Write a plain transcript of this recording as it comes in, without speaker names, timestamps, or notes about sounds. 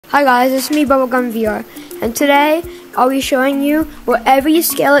Hi guys, it's me Bubblegum VR, and today I'll be showing you what every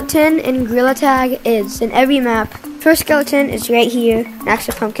skeleton in Gorilla Tag is in every map. First skeleton is right here next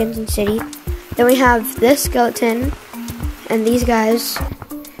to Pumpkins and City. Then we have this skeleton and these guys.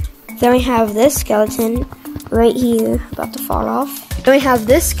 Then we have this skeleton right here, about to fall off. Then we have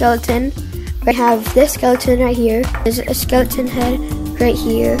this skeleton. We have this skeleton right here. There's a skeleton head right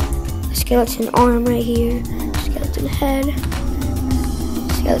here. A skeleton arm right here. Skeleton head.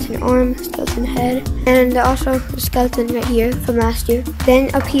 Skeleton arm, skeleton head, and also a skeleton right here from last year.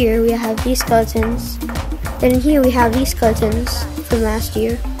 Then up here we have these skeletons. Then in here we have these skeletons from last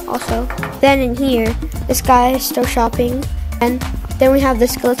year also. Then in here, this guy is still shopping. And then we have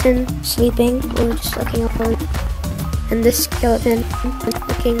this skeleton sleeping. We're just looking over. And this skeleton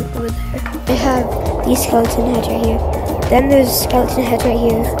looking over there. We have these skeleton heads right here. Then there's skeleton heads right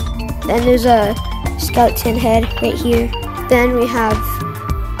here. Then there's a skeleton head right here. Then we have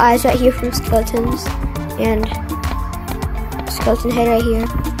eyes right here from skeletons, and skeleton head right here.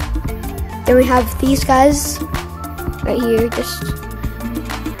 Then we have these guys right here.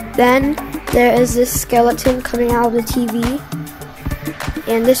 Then there is this skeleton coming out of the TV,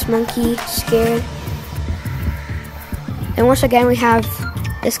 and this monkey scared. And once again we have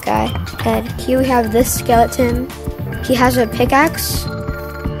this guy head. Here we have this skeleton. He has a pickaxe,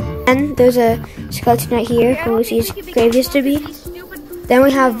 and there's a skeleton right here from Lucy's grave used to be. Then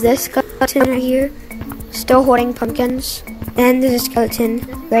we have this skeleton right here, still holding pumpkins. And there's a skeleton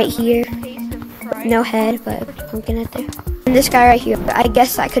right here, with no head, but a pumpkin right there. And this guy right here, I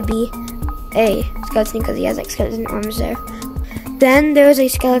guess that could be a skeleton because he has like skeleton arms there. Then there's a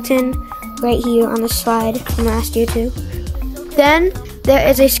skeleton right here on the slide from last year too. Then there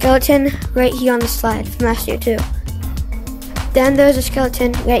is a skeleton right here on the slide from last year too. Then there's a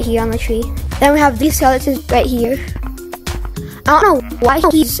skeleton right here on the tree. Then we have these skeletons right here. I don't know why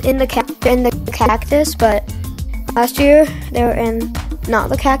he's in the cactus, but last year they were in not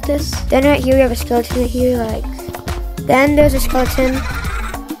the cactus. Then right here we have a skeleton right here, then there's a skeleton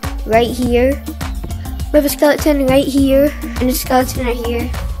right here. We have a skeleton right here and a skeleton right here.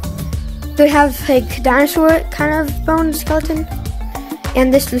 We have like dinosaur kind of bone skeleton.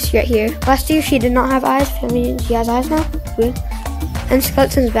 And this Lucy right here. Last year she did not have eyes. I mean, she has eyes now. Weird. And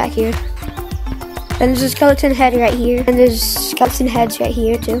skeletons back here. And there's a skeleton head right here. And there's skeleton heads right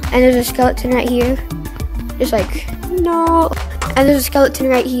here too. And there's a skeleton right here. Just like, no. And there's a skeleton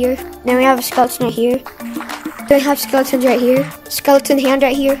right here. Then we have a skeleton right here. Then we have skeletons right here. Skeleton hand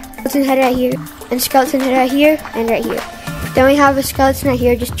right here. Skeleton head right here. And skeleton head right here. And right here. Then we have a skeleton right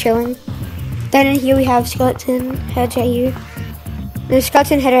here just chilling. Then in here we have skeleton heads right here. There's a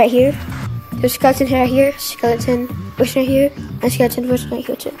skeleton head right here. There's a skeleton head right here. Skeleton bush right here. And skeleton bush right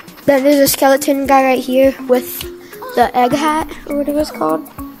here too. Then there's a skeleton guy right here with the egg hat, or whatever it's called.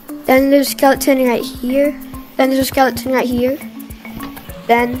 Then there's a skeleton right here. Then there's a skeleton right here.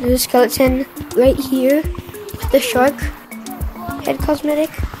 Then there's a skeleton right here with the shark head cosmetic.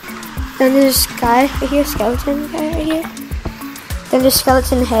 Then there's this guy right here, skeleton guy right here. Then there's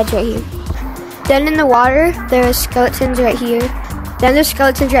skeleton heads right here. Then in the water, there are skeletons right here. Then there's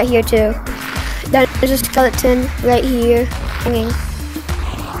skeletons right here too. Then there's a skeleton right here hanging.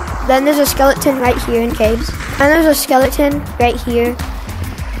 Then there's a skeleton right here in caves. And there's a skeleton right here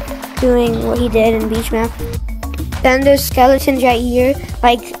doing what he did in beach map. Then there's skeletons right here,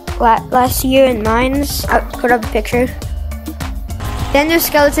 like last year in mines. I'll put up a picture. Then there's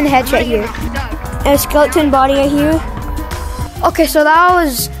skeleton heads right here. And a skeleton body right here. Okay, so that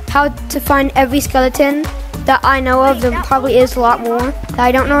was how to find every skeleton that I know of. There probably is a lot more that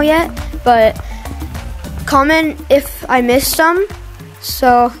I don't know yet, but comment if I missed some.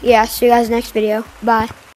 So yeah, see you guys next video. Bye.